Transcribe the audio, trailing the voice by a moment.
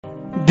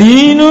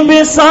दीन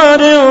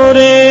बिसारियो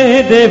रे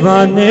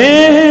देवाने,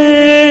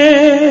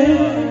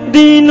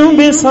 दीन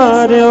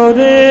बिसारियो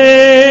रे,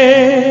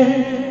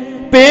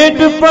 पेट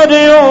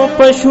भरियो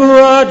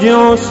पशुआ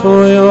ज्यों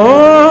सोयो,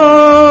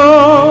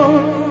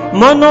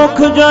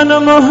 मनुख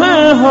जन्म है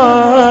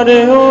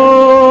हारियो।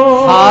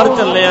 हार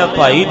चलिया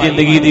भाई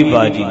जिंदगी दी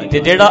बाजी, ते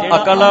जेड़ा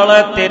अकल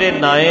वाला तेरे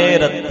नाए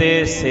रत्ते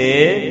से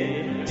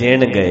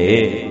जिण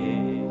गए।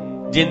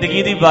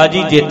 जिंदगी दी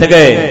बाजी जित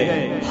गए,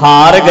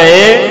 हार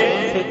गए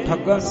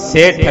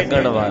से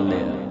ठगण वाले।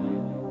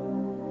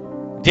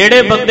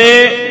 जेड़े बंदे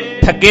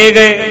ठगे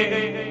गए,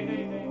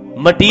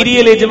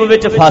 मटीरियलिज्म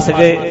विच फस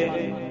गए,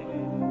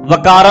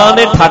 वकारां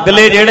ने ठग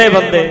ले। जेड़े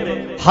बंदे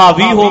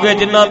हावी हो गए,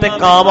 जिन्हां ते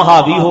काम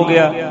हावी हो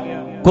गया,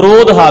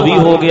 क्रोध हावी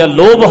हो गया,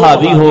 लोभ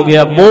हावी हो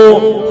गया,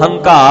 मोह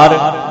हंकार,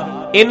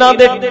 इन्हां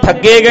दे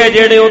ठगे गए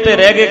जेड़े, वो ते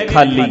रह गए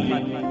खाली।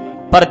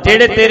 पर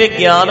जेड़े तेरे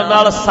ज्ञान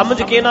नाल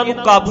समझ के इन्हां नूं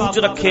काबू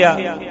च रखिया,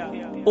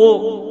 वो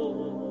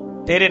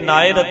तेरे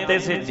नाए रत्ते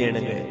से जिण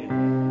गए,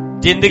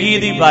 जिंदगी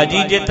दी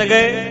बाजी जित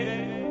गए।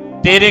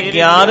 तेरे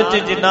ज्ञान च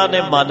जिन्हां ने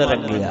मन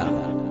रंगिया,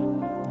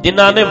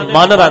 जिन्हां ने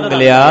मन रंग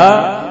लिया,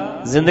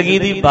 जिंदगी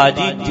दी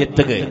बाजी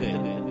जित गए,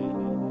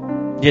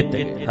 जित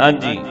गए। हाँ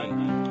जी।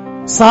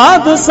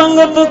 साध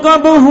संगत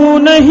कबहू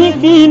नहीं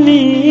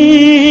कीनी,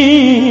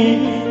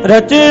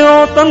 रचियो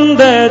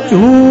तंदे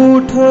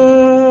झूठ।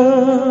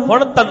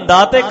 हुण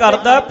धंधा ते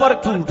करदा पर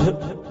झूठ।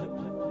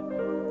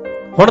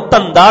 हुण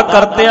धंधा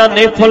करदियां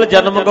ने फुल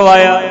जन्म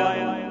गवाया,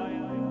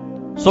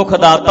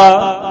 सुखदाता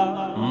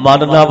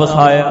मन ना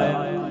वसाया।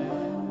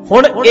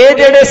 हुण ये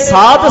जेड़े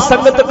साध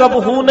संगत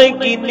कबहू नहीं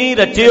कीनी,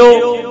 रचियो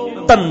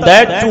धंधा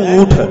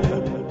झूठ।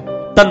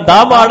 धंधा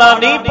माड़ा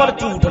नहीं पर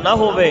झूठ ना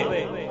होवे।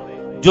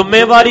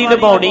 जिम्मेवारी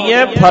निभाउणी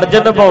है, फर्ज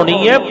निभाउणी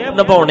है,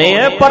 निभाउणे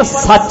है, पर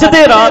सच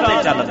दे राह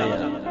ते चलदे आ।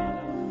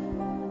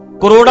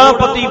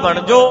 करोड़ापति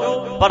बन जो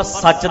पर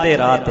सच दे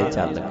राह ते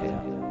चल के,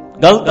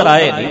 गलत राह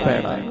नहीं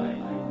पैना,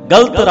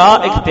 गलत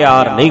राह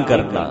इख्तियार नहीं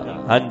करना।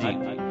 हाँ जी।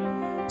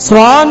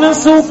 स्वान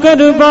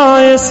सुकर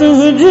बाए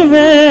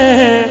सुहजवे,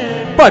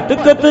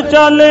 भटकत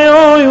चाले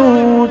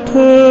ऊठ।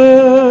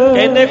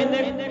 कहंदे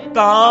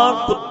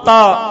कां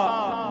कुत्ता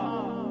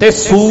ते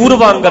सूर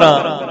वांगरा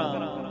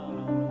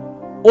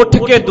उठ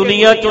के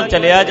दुनिया चों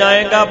चलिया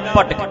जाएगा,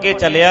 भटक के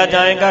चलिया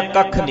जाएगा,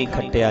 कख नहीं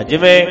खट्टिया।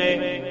 जिवें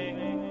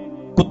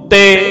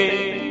कुत्ते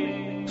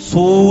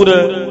सूर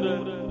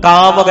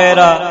कां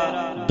वगैरह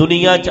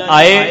दुनिया च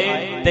आए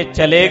ते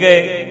चले गए,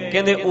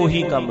 कहंदे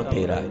ओही काम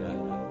तेरा है।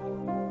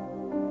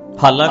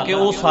 हालांकि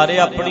वो सारे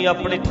अपनी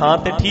अपनी थां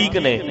ते ठीक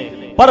ने,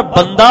 पर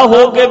बंदा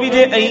हो के भी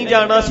जे ऐं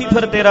जाना सी,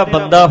 फिर तेरा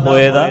बंदा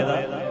होएगा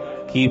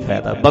की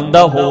फायदा।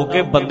 बंदा हो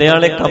के बंदियां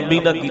वाले काम ही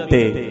ना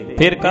कीते,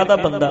 फिर काहदा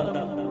बंदा।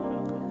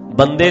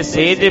 बंदे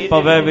से जे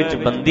पवै विच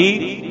बंदी,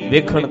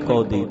 वेखण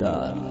को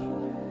दीदार।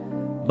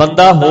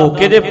 बंदा हो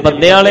के जे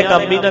बंदियां वाले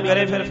काम ही ना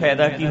करे, फिर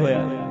फायदा की होया।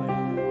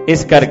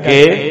 इस करके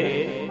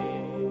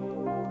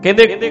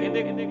कहंदे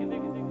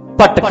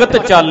भटकत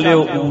चालियो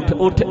ऊठ।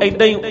 उठ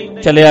ऐदां ही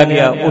चलिया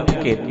गया, उठ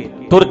के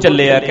तुर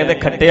चलिया, कहंदे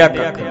खट्टिया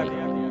कख नहीं।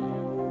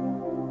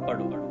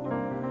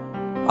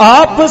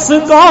 आपस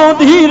को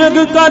धीरग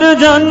कर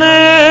जाने,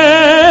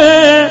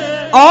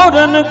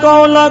 औरन को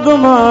लग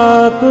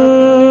मात।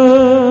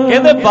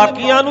 कहंदे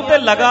बाकियां नूं ते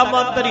लगा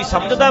मातर ही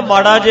समझदा,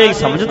 माड़ा जिहा ही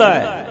समझदा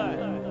है।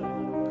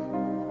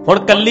 हुण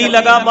कल्ली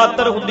लगा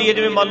मातर हुंदी है,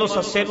 जिवें मान लो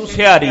सस्से नूं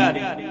सिहारी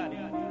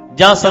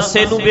जां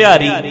सस्से नूं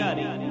बिहारी,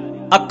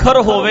 अखर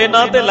होवे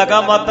ना ते लगा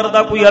मातर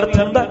दा कोई अर्थ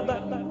हुंदा।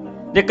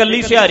 जे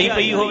कल्ली सिहारी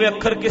पई होवे,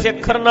 अखर किसी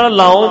अखर नाल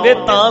लाओगे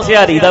तां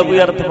सिहारी दा कोई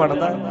अर्थ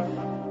बनदा।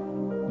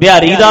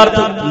 बिहारी दा अर्थ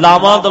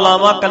लावां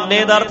दलावां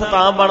कन्ने दा अर्थ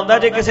तां बनदा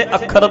जे किसी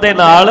अखर दे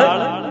नाल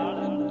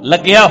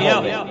लग्या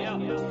होवे।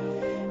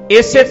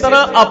 इसे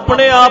तरह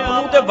अपने आप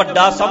नूं ते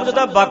वड्डा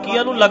समझदा,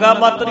 बाकियां नूं लगा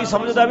मातर ही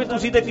समझदा भी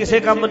तुसीं ते किसे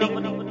काम नहीं,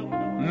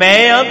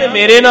 मैं आ ते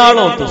मेरे नाल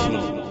हो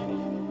तुसीं।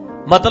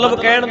 मतलब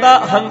कहण दा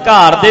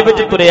हंकार दे विच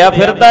तुरिया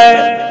फिरदा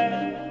है।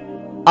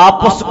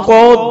 आपस को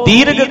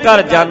दीर्घ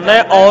कर जाना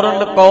है, औरन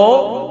को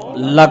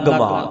लग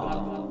मात।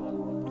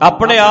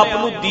 अपने आप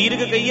नूं दीर्घ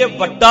कहिए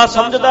वड्डा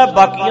समझदा,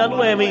 बाकियां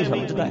नूं एवें ही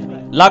समझदा है।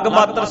 लग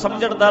मात्र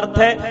समझण दा अर्थ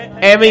है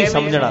एवें ही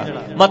समझना,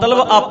 मतलब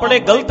अपने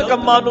गलत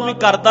कंमां नूं भी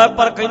करदा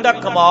पर कहंदा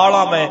कमाल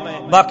आ मैं,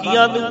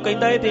 बाकियां नूं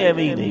कहंदा इह ते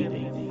एवें ही नहीं।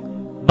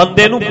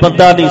 बंदे नूं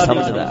बंदा नहीं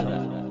समझदा,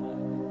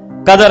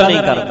 कदर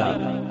नहीं करदा।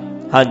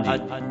 हाँ जी।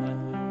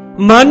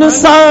 मन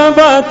सा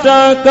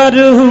बाचा कर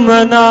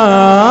मना,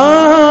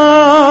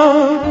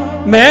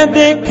 मैं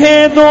देखे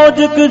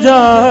दोजक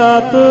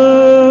जात।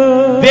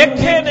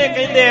 देखे ने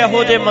कहंदे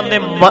इहो जे बंदे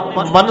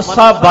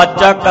मनसा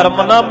बाचा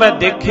करमना, मैं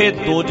देखे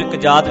दोजक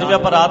जात। जिवें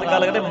आपां रात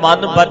गल करदे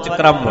मन बच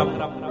क्रम,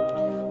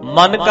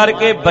 मन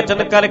करके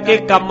बचन करके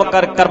काम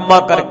कर कर्मा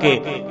करके।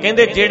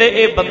 कहंदे जेड़े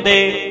ये बंदे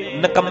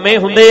नकम्मे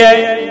हुंदे ऐ,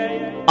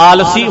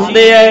 आलसी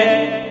हुंदे ऐ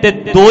ते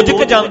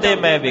दोजक जांदे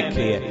मैं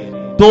वेखे ऐ।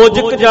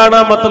 दोजक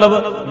जाना मतलब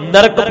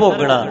नरक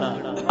भोगना।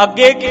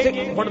 अगे किसे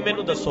हुण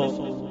मैनूं दसो,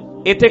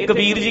 इत्थे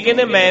कबीर जी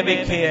कहंदे मैं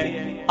वेखे ऐ,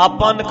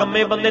 आपां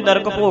नकम्मे बंदे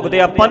नरक भोगदे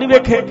आपां नहीं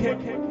वेखे?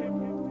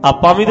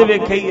 आपां भी तो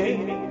वेखे ही है।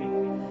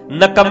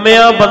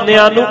 ਨਕੰਮਿਆਂ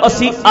ਬੰਦਿਆਂ ਨੂੰ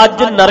ਅਸੀਂ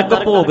ਅੱਜ ਨਰਕ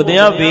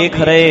ਭੋਗਦਿਆਂ ਵੇਖ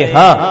ਰਹੇ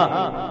ਹਾਂ।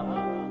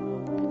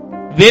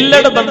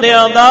 ਵਿਹਲੜ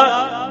ਬੰਦਿਆਂ ਦਾ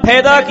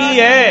ਫਾਇਦਾ ਕੀ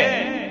ਹੈ?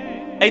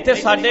 ਇੱਥੇ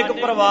ਸਾਡੇ ਇੱਕ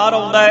ਪਰਿਵਾਰ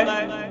ਆਉਂਦਾ ਹੈ,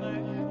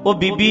 ਉਹ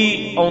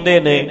ਬੀਬੀ ਆਉਂਦੇ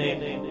ਨੇ,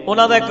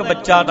 ਉਹਨਾਂ ਦਾ ਇੱਕ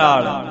ਬੱਚਾ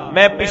ਨਾਲ।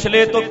 ਮੈਂ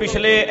ਪਿਛਲੇ ਤੋਂ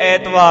ਪਿਛਲੇ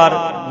ਐਤਵਾਰ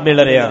ਮਿਲ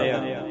ਰਿਹਾ,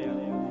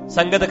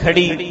 ਸੰਗਤ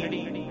ਖੜੀ,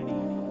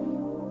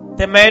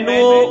 ਤੇ ਮੈਨੂੰ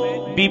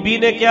ਉਹ ਬੀਬੀ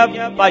ਨੇ ਕਿਹਾ,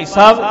 ਭਾਈ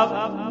ਸਾਹਿਬ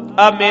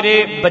ਆ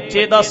ਮੇਰੇ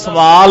ਬੱਚੇ ਦਾ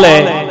ਸਵਾਲ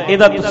ਹੈ,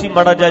 ਇਹਦਾ ਤੁਸੀਂ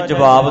ਮਾੜਾ ਜਿਹਾ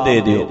ਜਵਾਬ ਦੇ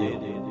ਦਿਓ।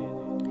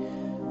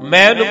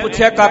 ਮੈਂ ਉਹਨੂੰ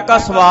ਪੁੱਛਿਆ, ਕਾਕਾ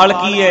ਸਵਾਲ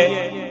ਕੀ ਹੈ?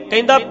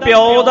 ਕਹਿੰਦਾ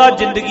ਪਿਓ ਦਾ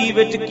ਜ਼ਿੰਦਗੀ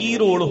ਵਿੱਚ ਕੀ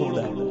ਰੋਲ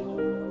ਹੁੰਦਾ ਹੈ?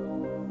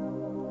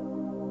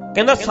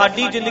 ਕਹਿੰਦਾ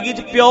ਸਾਡੀ ਜ਼ਿੰਦਗੀ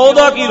 'ਚ ਪਿਓ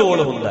ਦਾ ਕੀ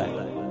ਰੋਲ ਹੁੰਦਾ ਹੈ?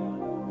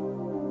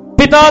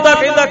 ਪਿਤਾ ਦਾ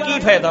ਕਹਿੰਦਾ ਕੀ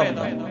ਫਾਇਦਾ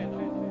ਹੁੰਦਾ ਹੈ?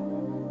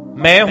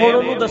 ਮੈਂ ਹੁਣ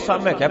ਉਹਨੂੰ ਦੱਸਾਂ,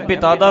 ਮੈਂ ਕਿਹਾ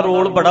ਪਿਤਾ ਦਾ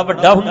ਰੋਲ ਬੜਾ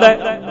ਵੱਡਾ ਹੁੰਦਾ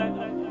ਹੈ,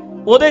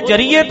 ਉਹਦੇ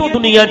ਜਰੀਏ ਤੂੰ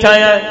ਦੁਨੀਆ 'ਚ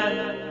ਆਇਆ ਹੈ,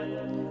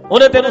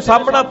 ਉਹਨੇ ਤੈਨੂੰ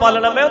ਸਾਹਮਣਾ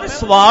ਪਾਲਣਾ। ਮੈਂ ਉਹਦੇ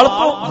ਸਵਾਲ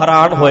ਤੋਂ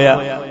ਹੈਰਾਨ ਹੋਇਆ।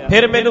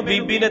 ਫਿਰ ਮੈਨੂੰ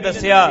ਬੀਬੀ ਨੇ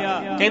ਦੱਸਿਆ,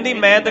 ਕਹਿੰਦੀ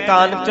ਮੈਂ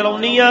ਦੁਕਾਨ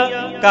ਚਲਾਉਣੀ ਆ,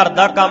 ਘਰ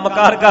ਦਾ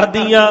ਕੰਮਕਾਰ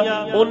ਕਰਦੀ ਆ,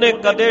 ਉਹਨੇ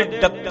ਕਦੇ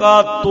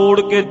ਡੱਕਾ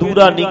ਤੋੜ ਕੇ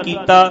ਦੂਰਾ ਨਹੀਂ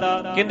ਕੀਤਾ।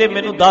 ਕਹਿੰਦੇ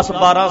ਮੈਨੂੰ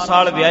 10-12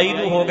 ਸਾਲ ਵਿਆਹੀ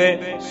ਨੂੰ ਹੋ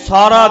ਗਏ,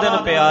 ਸਾਰਾ ਦਿਨ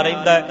ਪਿਆ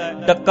ਰਹਿੰਦਾ,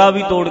 ਡੱਕਾ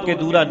ਵੀ ਤੋੜ ਕੇ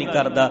ਦੂਰਾ ਨਹੀਂ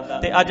ਕਰਦਾ।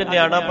 ਤੇ ਅੱਜ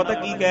ਨਿਆਣਾ ਪਤਾ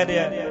ਕੀ ਕਹਿ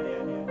ਰਿਹਾ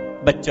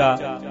ਬੱਚਾ,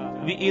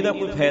 ਵੀ ਇਹਦਾ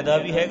ਕੋਈ ਫਾਇਦਾ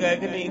ਵੀ ਹੈਗਾ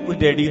ਕਿ ਨਹੀਂ? ਕੋਈ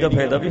ਡੈਡੀ ਦਾ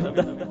ਫਾਇਦਾ ਵੀ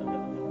ਹੁੰਦਾ,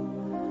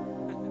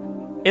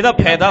 ਇਹਦਾ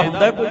ਫਾਇਦਾ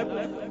ਹੁੰਦਾ ਕੋਈ?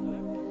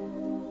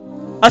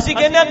 ਅਸੀਂ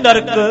ਕਹਿੰਦੇ ਆ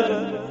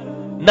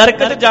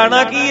ਨਰਕ 'ਚ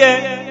ਜਾਣਾ ਕੀ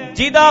ਹੈ?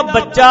 ਜਿਹਦਾ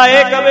ਬੱਚਾ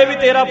ਇਹ ਕਵੇ ਵੀ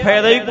ਤੇਰਾ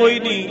ਫਾਇਦਾ ਹੀ ਕੋਈ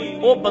ਨਹੀਂ,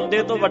 ਉਹ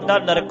ਬੰਦੇ ਤੋਂ ਵੱਡਾ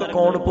ਨਰਕ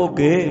ਕੌਣ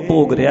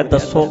ਭੋਗ ਰਿਹਾ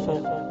ਦੱਸੋ?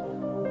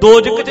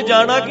 ਦੋਜ਼ਖ 'ਚ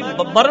ਜਾਣਾ ਕਿ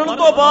ਮਰਨ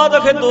ਤੋਂ ਬਾਅਦ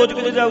ਅਖੇ ਦੋਜ਼ਖ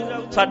 'ਚ ਜਾਊ?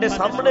 ਸਾਡੇ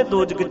ਸਾਹਮਣੇ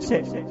ਦੋਜ਼ਖ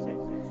 'ਚ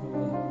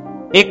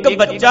ਇੱਕ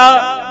ਬੱਚਾ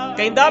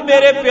ਕਹਿੰਦਾ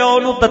ਮੇਰੇ ਪਿਓ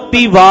ਨੂੰ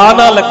ਤੱਤੀ ਵਾਹ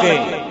ਨਾ ਲੱਗੇ,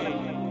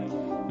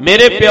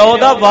 ਮੇਰੇ ਪਿਓ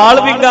ਦਾ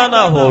ਵਾਲ ਵਿੰਗਾ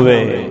ਨਾ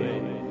ਹੋਵੇ,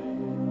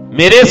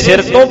 ਮੇਰੇ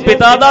ਸਿਰ ਤੋਂ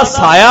ਪਿਤਾ ਦਾ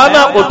ਸਾਇਆ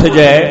ਨਾ ਉੱਠ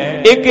ਜਾਏ।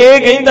 ਇੱਕ ਇਹ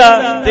ਕਹਿੰਦਾ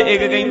ਤੇ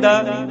ਇੱਕ ਕਹਿੰਦਾ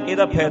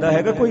ਇਹਦਾ ਫਾਇਦਾ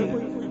ਹੈਗਾ ਕੋਈ?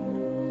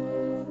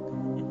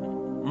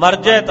 ਮਰ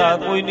ਜਾਏ ਤਾਂ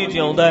ਕੋਈ ਨਹੀਂ,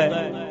 ਜਿਉਂਦਾ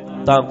ਹੈ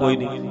ਤਾਂ ਕੋਈ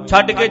ਨਹੀਂ।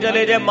 ਛੱਡ ਕੇ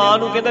ਚਲੇ ਜਾਏ, ਮਾਂ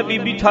ਨੂੰ ਕਹਿੰਦਾ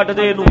ਬੀਬੀ ਛੱਡ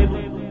ਦੇ ਇਹਨੂੰ,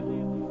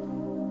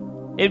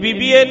 ਇਹ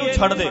ਬੀਬੀ ਇਹਨੂੰ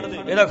ਛੱਡ ਦੇ,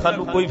 ਇਹਦਾ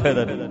ਸਾਨੂੰ ਕੋਈ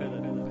ਫਾਇਦਾ ਨਹੀਂ।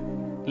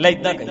 ਲੈ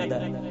ਏਦਾਂ ਕਹਿੰਦਾ,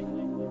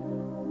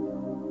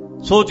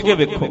 ਸੋਚ ਕੇ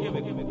ਵੇਖੋ।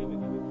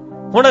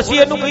 ਹੁਣ ਅਸੀਂ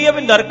ਇਹਨੂੰ ਕਹੀਏ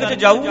ਵੀ ਨਰਕ 'ਚ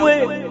ਜਾਊ,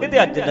 ਇਹ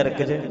ਤੇ ਅੱਜ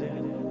ਨਰਕ 'ਚ।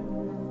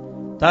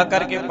 ਤਾਂ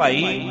ਕਰਕੇ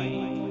ਭਾਈ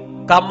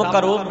ਕੰਮ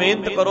ਕਰੋ,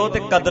 ਮਿਹਨਤ ਕਰੋ ਤੇ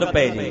ਕਦਰ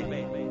ਪੈ ਜੇ,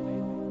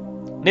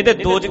 ਨਹੀਂ ਤੇ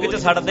ਦੋਜ਼ਖ 'ਚ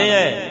ਸੜਦੇ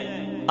ਐ।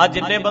 ਆ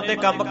ਜਿੰਨੇ ਬੰਦੇ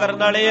ਕੰਮ ਕਰਨ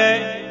ਵਾਲੇ ਐ,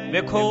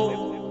 ਵੇਖੋ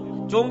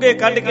ਚੋਂਗੇ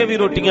ਕੱਢ ਕੇ ਵੀ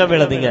ਰੋਟੀਆਂ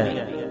ਮਿਲਦੀਆਂ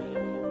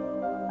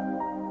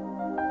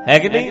ਹੈ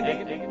ਕਿ ਨਹੀਂ?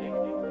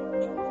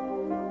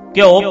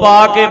 ਘਿਓ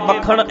ਪਾ ਕੇ,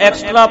 ਮੱਖਣ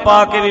ਐਕਸਟਰਾ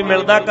ਪਾ ਕੇ ਵੀ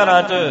ਮਿਲਦਾ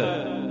ਘਰਾਂ 'ਚ।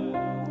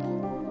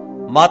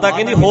 ਮਾਤਾ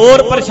ਕਹਿੰਦੀ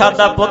ਹੋਰ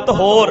ਪ੍ਰਸ਼ਾਦਾ ਪੁੱਤ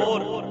ਹੋਰ।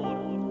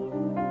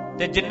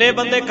 ਤੇ ਜਿੰਨੇ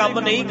ਬੰਦੇ ਕੰਮ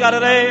ਨਹੀਂ ਕਰ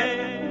ਰਹੇ,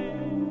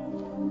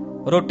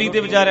 ਰੋਟੀ ਤੇ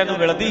ਵਿਚਾਰਿਆਂ ਨੂੰ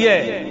ਮਿਲਦੀ ਹੈ,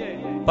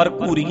 ਪਰ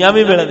ਘੂਰੀਆਂ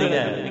ਵੀ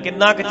ਮਿਲਦੀਆਂ।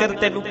 ਕਿੰਨਾ ਕੁ ਚਿਰ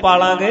ਤੈਨੂੰ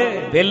ਪਾਲਾਂਗੇ,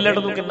 ਵਿਹਲੜ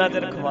ਨੂੰ ਕਿੰਨਾ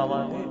ਚਿਰ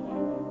ਖਵਾਵਾਂਗੇ?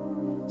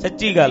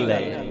 ਸੱਚੀ ਗੱਲ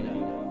ਹੈ,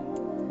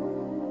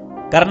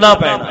 ਕਰਨਾ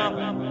ਪੈਣਾ।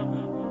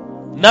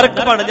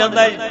 ਨਰਕ ਬਣ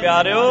ਜਾਂਦਾ ਹੈ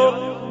ਪਿਆਰਿਓ।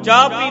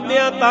 ਚਾਹ ਪੀਂਦੇ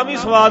ਆ ਤਾਂ ਵੀ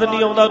ਸਵਾਦ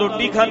ਨਹੀਂ ਆਉਂਦਾ,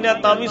 ਰੋਟੀ ਖਾਂਦੇ ਆ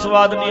ਤਾਂ ਵੀ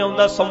ਸਵਾਦ ਨਹੀਂ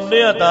ਆਉਂਦਾ,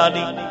 ਸੌਂਦੇ ਆ ਤਾਂ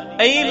ਨਹੀਂ।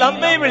 ਐਂ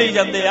ਲਾਂਭੇ ਮਿਲੀ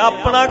ਜਾਂਦੇ ਆ।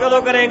 ਆਪਣਾ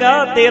ਕਦੋਂ ਕਰੇਗਾ?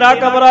 ਤੇਰਾ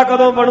ਕਮਰਾ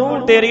ਕਦੋਂ ਬਣੂ?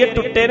 ਤੇਰੇ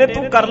ਟੁੱਟੇ ਨੇ,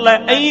 ਤੂੰ ਕਰ ਲੈ,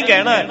 ਐਂ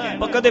ਕਹਿਣਾ।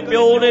 ਕਦੇ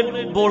ਪਿਓ ਨੇ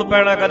ਬੋਲ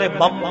ਪੈਣਾ, ਕਦੇ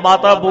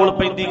ਮਾਤਾ ਬੋਲ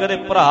ਪੈਂਦੀ, ਕਦੇ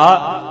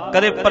ਭਰਾ,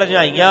 ਕਦੇ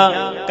ਭਰਜਾਈਆਂ,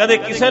 ਕਦੇ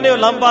ਕਿਸੇ ਨੇ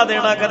ਲਾਂਭਾ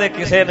ਦੇਣਾ, ਕਦੇ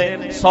ਕਿਸੇ ਨੇ।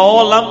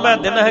 100 ਲਾਂਭੇ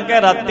ਦਿਨ ਹੈ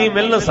ਕਿ ਰਾਤੀ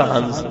ਮਿਲਣ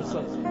ਸਹੰਸ।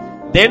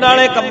 ਦਿਨ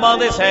ਵਾਲੇ ਕੰਮਾਂ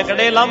ਦੇ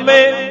ਸੈਂਕੜੇ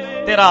ਲਾਂਭੇ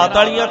ਤੇ ਰਾਤ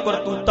ਵਾਲੀਆਂ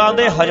ਕਰਤੂਤਾਂ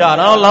ਦੇ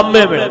ਹਜ਼ਾਰਾਂ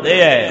ਲਾਂਭੇ ਮਿਲਦੇ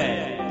ਐ।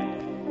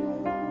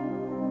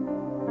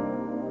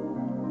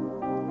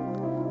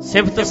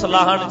 ਸਿਫਤ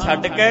ਸਲਾਹਣ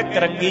ਛੱਡ ਕੇ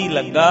ਕਰੰਗੀ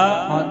ਲੱਗਾ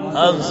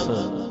ਹੰਸ।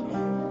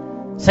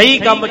 ਸਹੀ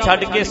ਕੰਮ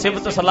ਛੱਡ ਕੇ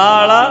ਸਿਫਤ ਸਲਾਹ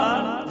ਵਾਲਾ,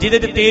 ਜਿਹਦੇ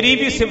ਤੇ ਤੇਰੀ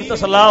ਵੀ ਸਿਫਤ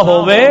ਸਲਾਹ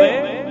ਹੋਵੇ,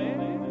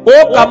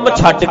 ਉਹ ਕੰਮ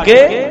ਛੱਡ ਕੇ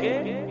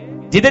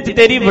ਜਿਹਦੇ ਚ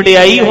ਤੇਰੀ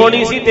ਵਡਿਆਈ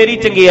ਹੋਣੀ ਸੀ, ਤੇਰੀ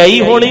ਚੰਗਿਆਈ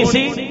ਹੋਣੀ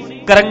ਸੀ,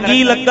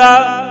 ਕਰੰਗੀ ਲੱਗਾ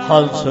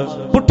ਹੰਸ।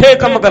 ਪੁੱਠੇ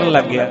ਕੰਮ ਕਰਨ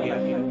ਲੱਗ ਗਿਆ।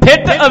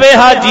 ਫਿੱਟ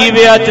ਅਵੇਹਾ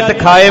ਜੀਵਿਆ ਚਿਤ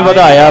ਖਾਏ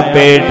ਵਧਾਇਆ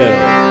ਪੇਟ।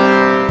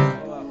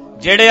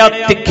 ਜਿਹੜੇ ਆ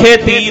ਤਿੱਖੇ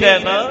ਤੀਰ ਹੈ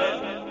ਨਾ,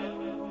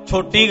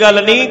 ਛੋਟੀ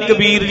ਗੱਲ ਨਹੀਂ।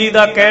 ਕਬੀਰ ਜੀ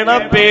ਦਾ ਕਹਿਣਾ,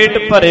 ਪੇਟ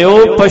ਭਰਿਓ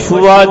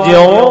ਪਸ਼ੂਆ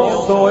ਜਿਉ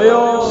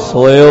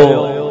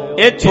ਸੋਇਓ।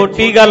 ਇਹ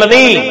ਛੋਟੀ ਗੱਲ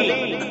ਨਹੀਂ।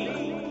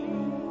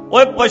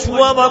 ਓਏ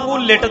ਪਸ਼ੂਆਂ ਵਾਂਗੂ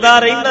ਲਿਟਦਾ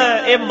ਰਹਿਣਾ,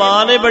 ਇਹ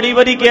ਮਾਂ ਨੇ ਬੜੀ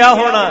ਵਾਰੀ ਕਿਹਾ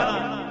ਹੋਣਾ।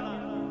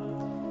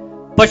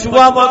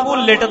 ਪਸ਼ੂਆਂ ਵਾਂਗੂ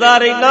ਲਿਟਦਾ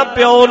ਰਹਿਣਾ,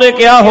 ਪਿਓ ਨੇ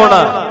ਕਿਹਾ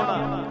ਹੋਣਾ।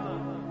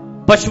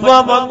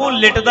 ਪਸ਼ੂਆਂ ਵਾਂਗੂ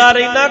ਲਿਟਦਾ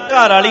ਰਹਿਣਾ,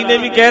 ਘਰ ਵਾਲੀ ਨੇ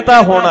ਵੀ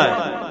ਕਹਿਤਾ ਹੋਣਾ।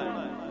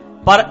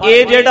 ਪਰ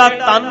ਇਹ ਜਿਹੜਾ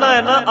ਤਾਨਾ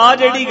ਹੈ ਨਾ, ਆਹ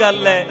ਜਿਹੜੀ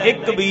ਗੱਲ ਹੈ, ਇਹ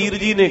ਕਬੀਰ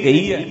ਜੀ ਨੇ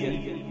ਕਹੀ ਹੈ,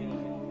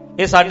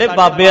 ਇਹ ਸਾਡੇ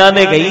ਬਾਬਿਆਂ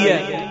ਨੇ ਕਹੀ ਹੈ।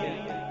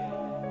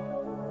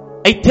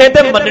 ਇੱਥੇ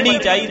ਤੇ ਮੰਨਣੀ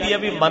ਚਾਹੀਦੀ ਹੈ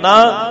ਵੀ ਮਨਾ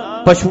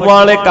ਪਸ਼ੂਆਂ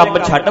ਵਾਲੇ ਕੰਮ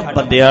ਛੱਡ,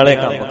 ਬੰਦਿਆਂ ਵਾਲੇ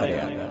ਕੰਮ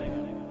ਕਰਿਆ।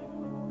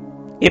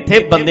 ਇੱਥੇ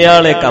ਬੰਦਿਆਂ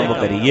ਵਾਲੇ ਕੰਮ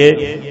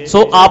ਕਰੀਏ।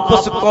 ਸੋ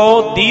ਆਪਸ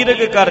ਕੋ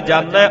ਦੀਰਘ ਕਰ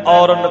ਜਾਣਾ,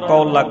 ਔਰਨ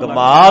ਕੋ ਲਗ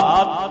ਮਾਤ।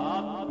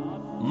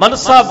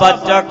 ਮਨਸਾ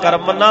ਬਾਜਾ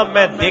ਕਰਮ ਨਾ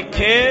ਮੈਂ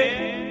ਦੇਖੇ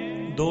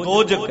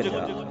ਦੋਜਕ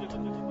ਜਾ।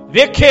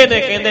 ਵੇਖੇ ਨੇ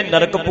ਕਹਿੰਦੇ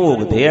ਨਰਕ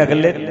ਭੋਗਦੇ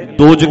ਅਗਲੇ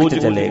ਦੋਜਕ ਚ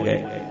ਚਲੇ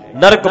ਗਏ,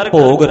 ਨਰਕ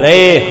ਭੋਗ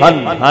ਰਹੇ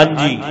ਹਨ।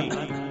 ਹਾਂਜੀ,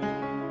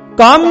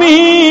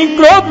 ਕਾਮੀ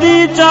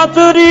ਕ੍ਰੋਧੀ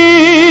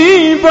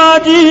ਚਾਤੁਰੀ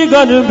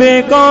ਬਾਜੀਗਰ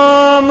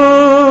ਬੇਕਾਮ।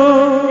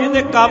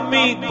 ਕਹਿੰਦੇ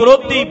ਕਾਮੀ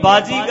ਕ੍ਰੋਧੀ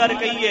ਬਾਜੀਗਰ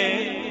ਕਹੀਏ,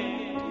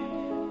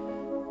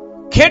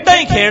 ਖੇਡਾਂ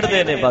ਹੀ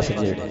ਖੇਡਦੇ ਨੇ ਬਸ।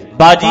 ਜਿਹੜੇ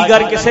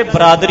ਬਾਜੀਗਰ ਕਿਸੇ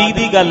ਬਰਾਦਰੀ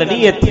ਦੀ ਗੱਲ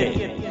ਨਹੀਂ ਇੱਥੇ,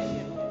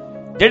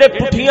 ਜਿਹੜੇ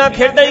ਪੁੱਠੀਆਂ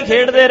ਖੇਡਾਂ ਹੀ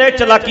ਖੇਡਦੇ ਰਹੇ,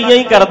 ਚਲਾਕੀਆਂ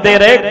ਹੀ ਕਰਦੇ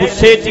ਰਹੇ,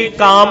 ਗੁੱਸੇ 'ਚ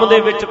ਕਾਮ ਦੇ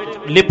ਵਿੱਚ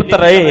ਲਿਪਤ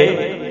ਰਹੇ,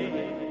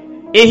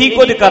 ਇਹੀ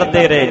ਕੁਝ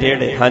ਕਰਦੇ ਰਹੇ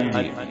ਜਿਹੜੇ।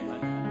 ਹਾਂਜੀ,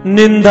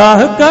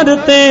 ਨਿੰਦਾ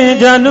ਕਰਤੇ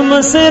ਜਨਮ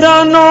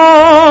ਸਿਰਾਨੋ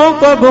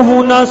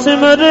ਕਬਹੂ ਨਾ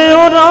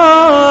ਸਿਮਰਿਓ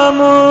ਰਾਮ।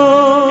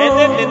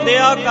 ਕਹਿੰਦੇ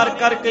ਨਿੰਦਿਆ ਕਰ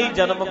ਕਰ ਕਈ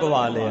ਜਨਮ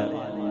ਗਵਾ ਲਿਆ।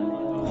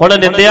 ਹੁਣ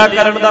ਨਿੰਦਿਆ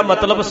ਕਰਨ ਦਾ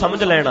ਮਤਲਬ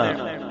ਸਮਝ ਲੈਣਾ,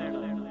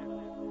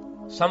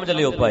 ਸਮਝ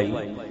ਲਿਓ ਭਾਈ।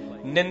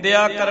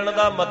 ਨਿੰਦਿਆ ਕਰਨ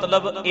ਦਾ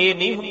ਮਤਲਬ ਇਹ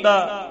ਨਹੀਂ ਹੁੰਦਾ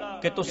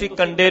ਕਿ ਤੁਸੀਂ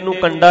ਕੰਡੇ ਨੂੰ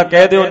ਕੰਡਾ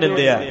ਕਹਿ ਦਿਓ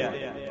ਨਿੰਦਿਆ,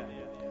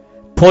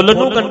 ਫੁੱਲ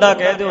ਨੂੰ ਕੰਡਾ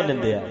ਕਹਿ ਦਿਓ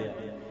ਨਿੰਦਿਆ।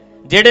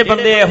 ਜਿਹੜੇ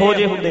ਬੰਦੇ ਇਹੋ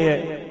ਜਿਹੇ ਹੁੰਦੇ ਆ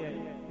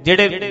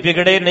ਜਿਹੜੇ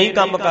ਵਿਗੜੇ ਨਹੀਂ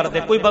ਕੰਮ ਕਰਦੇ,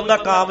 ਕੋਈ ਬੰਦਾ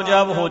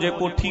ਕਾਮਯਾਬ ਹੋ ਜੇ,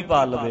 ਕੋਠੀ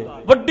ਪਾ ਲਵੇ,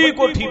 ਵੱਡੀ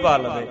ਕੋਠੀ ਪਾ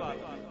ਲਵੇ,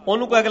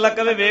 ਉਹਨੂੰ ਕੋਈ ਅਗਲਾ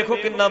ਕਹੇ ਵੇਖੋ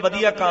ਕਿੰਨਾ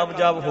ਵਧੀਆ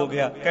ਕਾਮਯਾਬ ਹੋ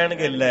ਗਿਆ,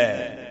 ਕਹਿਣਗੇ ਲੈ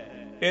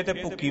ਇਹ ਤੇ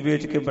ਭੁੱਕੀ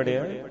ਵੇਚ ਕੇ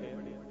ਬਣਿਆ,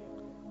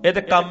 ਇਹ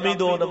ਤੇ ਕੰਮ ਹੀ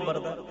 2 ਨੰਬਰ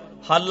ਦਾ।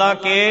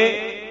 ਹਾਲਾਂਕਿ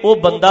ਉਹ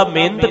ਬੰਦਾ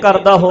ਮਿਹਨਤ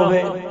ਕਰਦਾ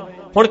ਹੋਵੇ।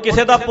 ਹੁਣ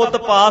ਕਿਸੇ ਦਾ ਪੁੱਤ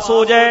ਪਾਸ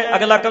ਹੋ ਜਾਏ,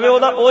 ਅਗਲਾ ਕਹੇ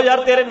ਉਹ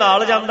ਯਾਰ ਤੇਰੇ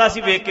ਨਾਲ ਜਾਂਦਾ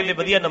ਸੀ, ਵੇਖ ਕਿੰਨੇ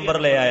ਵਧੀਆ ਨੰਬਰ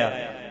ਲੈ ਆਇਆ,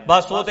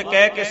 ਬਸ ਉਹ ਤੇ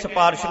ਕਹਿ ਕੇ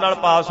ਸਿਫਾਰਿਸ਼ ਨਾਲ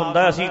ਪਾਸ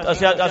ਹੁੰਦਾ,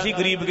 ਅਸੀਂ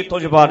ਗਰੀਬ ਕਿੱਥੋਂ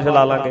ਸਿਫਾਰਿਸ਼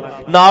ਲਾ ਲਾਂਗੇ,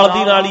 ਨਾਲ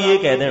ਦੀ ਨਾਲ ਹੀ ਇਹ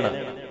ਕਹਿ ਦੇਣਾ।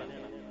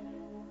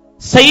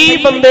 ਸਹੀ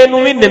ਬੰਦੇ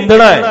ਨੂੰ ਵੀ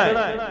ਨਿੰਦਣਾ ਹੈ।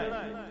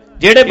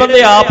 ਜਿਹੜੇ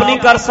ਬੰਦੇ ਆਪ ਨਹੀਂ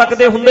ਕਰ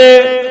ਸਕਦੇ ਹੁੰਦੇ,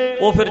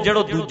 ਉਹ ਫਿਰ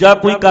ਜਿਹੜਾ ਦੂਜਾ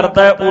ਕੋਈ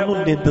ਕਰਦਾ ਹੈ ਉਹਨੂੰ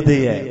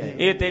ਨਿੰਦਦੇ ਐ।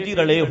 ਇਹ ਤੇ ਜੀ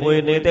ਰਲੇ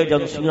ਹੋਏ ਨੇ ਤੇ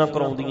ਏਜੰਸੀਆਂ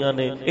ਕਰਾਉਂਦੀਆਂ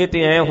ਨੇ, ਇਹ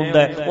ਤੇ ਐ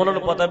ਹੁੰਦਾ, ਉਹਨਾਂ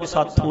ਨੂੰ ਪਤਾ ਵੀ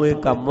ਸਾਥੋਂ ਇਹ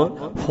ਕੰਮ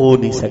ਹੋ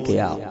ਨਹੀਂ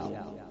ਸਕਿਆ,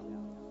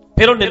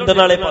 ਫਿਰ ਉਹ ਨਿੰਦਣ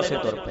ਵਾਲੇ ਪਾਸੇ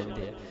ਤੁਰ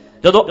ਪੈਂਦੇ ਆ।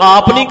 ਜਦੋਂ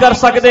ਆਪ ਨਹੀਂ ਕਰ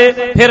ਸਕਦੇ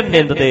ਫਿਰ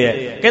ਨਿੰਦਦੇ ਐ।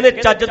 ਕਹਿੰਦੇ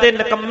ਚੱਜ ਦੇ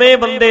ਨਿਕੰਮੇ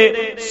ਬੰਦੇ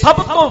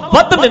ਸਭ ਤੋਂ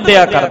ਵੱਧ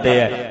ਨਿੰਦਿਆ ਕਰਦੇ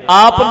ਐ।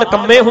 ਆਪ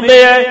ਨਿਕੰਮੇ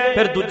ਹੁੰਦੇ ਐ,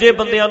 ਫਿਰ ਦੂਜੇ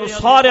ਬੰਦਿਆਂ ਨੂੰ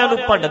ਸਾਰਿਆਂ ਨੂੰ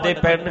ਭੰਡਦੇ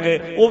ਪੈਣਗੇ,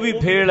 ਉਹ ਵੀ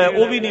ਫੇਲ ਹੈ,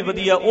 ਉਹ ਵੀ ਨਹੀਂ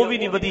ਵਧੀਆ, ਉਹ ਵੀ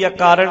ਨਹੀਂ ਵਧੀਆ।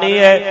 ਕਾਰਨ ਇਹ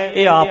ਹੈ,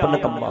 ਇਹ ਆਪ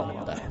ਨਿਕੰਮਾ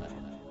ਹੁੰਦਾ ਹੈ।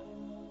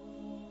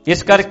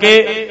 ਇਸ ਕਰਕੇ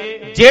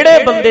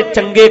ਜਿਹੜੇ ਬੰਦੇ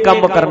ਚੰਗੇ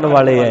ਕੰਮ ਕਰਨ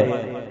ਵਾਲੇ ਐ,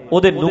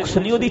 ਉਹਦੇ ਨੁਕਸ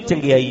ਨਹੀਂ, ਉਹਦੀ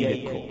ਚੰਗਿਆਈ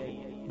ਵੇਖੋ।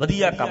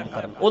 ਵਧੀਆ ਕੰਮ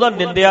ਕਰਨ, ਉਹਦਾ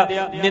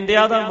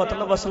ਨਿੰਦਿਆ ਦਾ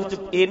ਮਤਲਬ ਅਸਲ 'ਚ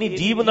ਇਹ ਨਹੀਂ,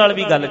 ਜੀਭ ਨਾਲ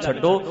ਵੀ ਗੱਲ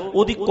ਛੱਡੋ,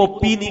 ਉਹਦੀ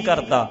ਕਾਪੀ ਨਹੀਂ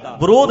ਕਰਦਾ,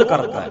 ਵਿਰੋਧ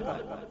ਕਰਦਾ।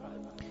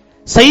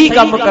 ਸਹੀ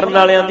ਕੰਮ ਕਰਨ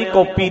ਵਾਲਿਆਂ ਦੀ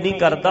ਕਾਪੀ ਨਹੀਂ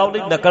ਕਰਦਾ, ਉਹਦੀ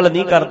ਨਕਲ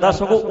ਨਹੀਂ ਕਰਦਾ,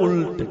 ਸਗੋਂ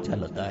ਉਲਟ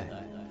ਚੱਲਦਾ ਹੈ।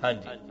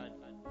 ਹਾਂਜੀ,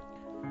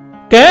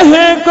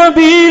 ਕਹੇ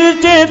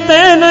ਕਬੀਰ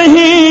ਚੇਤੇ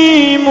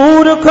ਨਹੀਂ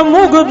ਮੂਰਖ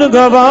ਮੁਗਧ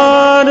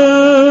ਗਵਾਰ,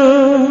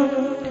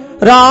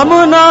 ਰਾਮ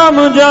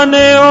ਨਾਮ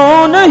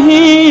ਜਾਣਿਓ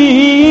ਨਹੀਂ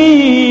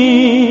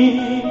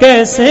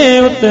ਕੈਸੇ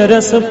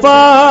ਉਤਰਸ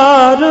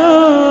ਪਾਰ।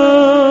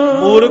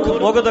 ਮੂਰਖ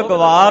ਮੁਗਧ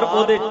ਗਵਾਰ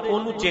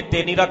ਉਹਨੂੰ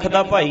ਚੇਤੇ ਨਹੀਂ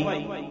ਰੱਖਦਾ ਭਾਈ,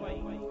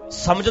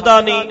 ਸਮਝਦਾ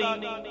ਨਹੀਂ,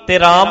 ਤੇ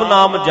ਰਾਮ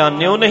ਨਾਮ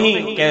ਜਾਣਿਓ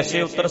ਨਹੀਂ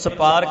ਕੈਸੇ ਉਤਰਸ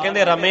ਪਾਰ।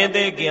 ਕਹਿੰਦੇ ਰਮੇ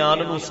ਦੇ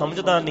ਗਿਆਨ ਨੂੰ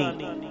ਸਮਝਦਾ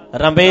ਨਹੀਂ,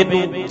 ਰਮੇ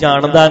ਨੂੰ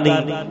ਜਾਣਦਾ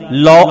ਨਹੀਂ,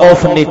 ਲਾਅ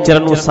ਆਫ ਨੇਚਰ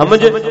ਨੂੰ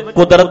ਸਮਝ,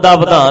 ਕੁਦਰਤ ਦਾ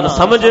ਵਿਧਾਨ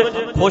ਸਮਝ।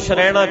 ਖੁਸ਼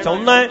ਰਹਿਣਾ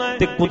ਚਾਹੁੰਦਾ ਹੈ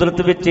ਤੇ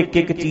ਕੁਦਰਤ ਵਿੱਚ ਇੱਕ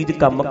ਇੱਕ ਚੀਜ਼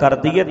ਕੰਮ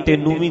ਕਰਦੀ ਹੈ,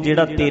 ਤੈਨੂੰ ਵੀ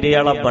ਜਿਹੜਾ ਤੇਰੇ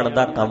ਵਾਲਾ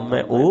ਬਣਦਾ ਕੰਮ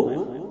ਹੈ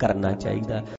ਉਹ ਕਰਨਾ ਚਾਹੀਦਾ।